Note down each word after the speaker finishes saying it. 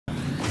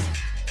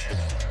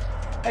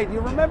Hey, do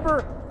you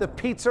remember the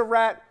pizza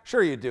rat?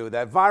 Sure you do.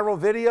 That viral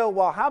video?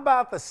 Well, how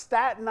about the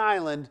Staten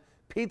Island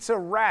pizza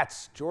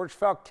rats? George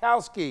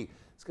Falkowski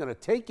is going to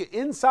take you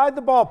inside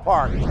the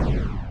ballpark.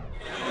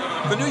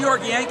 The New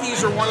York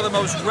Yankees are one of the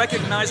most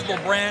recognizable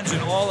brands in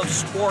all of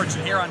sports,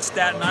 and here on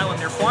Staten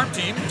Island, their farm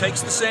team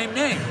takes the same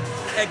name.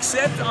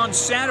 Except on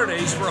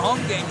Saturdays for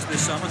home games this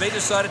summer, they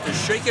decided to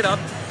shake it up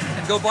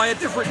and go by a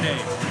different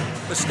name,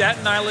 the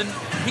Staten Island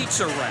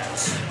Pizza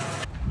Rats.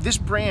 This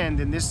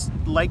brand and this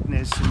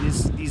likeness and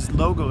these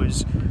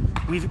logos,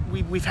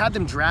 we've had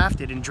them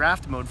drafted in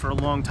draft mode for a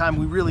long time.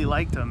 We really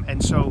liked them,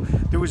 and so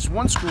there was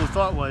one school of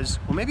thought was,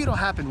 well, maybe it'll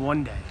happen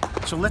one day.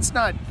 So let's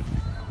not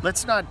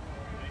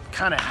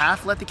kind of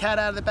half let the cat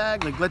out of the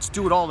bag. Like, let's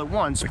do it all at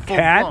once. The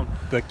cat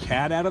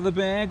out of the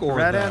bag, or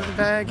rat out of the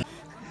bag.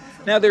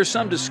 Now, there's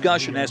some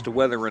discussion as to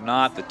whether or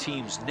not the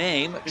team's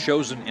name,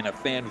 chosen in a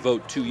fan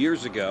vote 2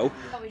 years ago,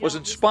 was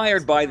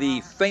inspired by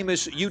the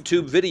famous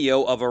YouTube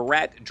video of a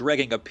rat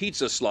dragging a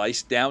pizza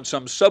slice down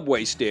some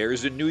subway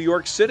stairs in New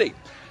York City.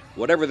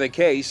 Whatever the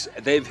case,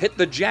 they've hit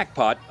the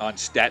jackpot on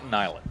Staten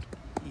Island.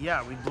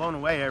 Yeah, we've blown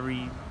away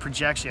every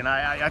projection.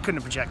 I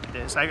couldn't have projected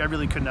this. I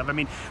really couldn't have. I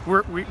mean,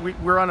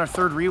 we're on our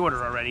third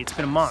reorder already. It's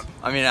been a month.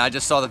 I mean, I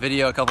just saw the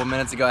video a couple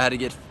minutes ago. I had to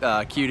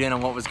get cued in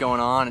on what was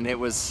going on, and it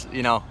was,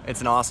 you know, it's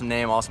an awesome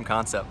name, awesome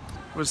concept.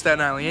 With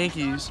Staten Island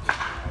Yankees,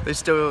 they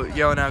still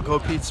yelling out, "Go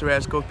Pizza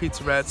Rats, go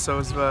Pizza Rats," so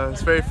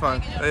it's very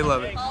fun. They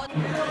love it.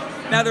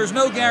 Now, there's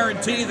no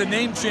guarantee the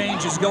name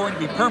change is going to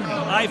be permanent.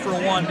 I, for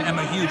one, am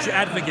a huge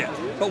advocate.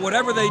 But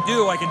whatever they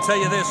do, I can tell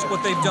you this,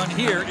 what they've done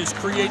here is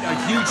create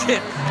a huge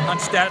hit on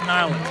Staten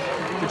Island.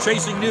 For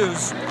Chasing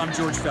News, I'm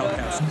George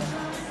Falkowski.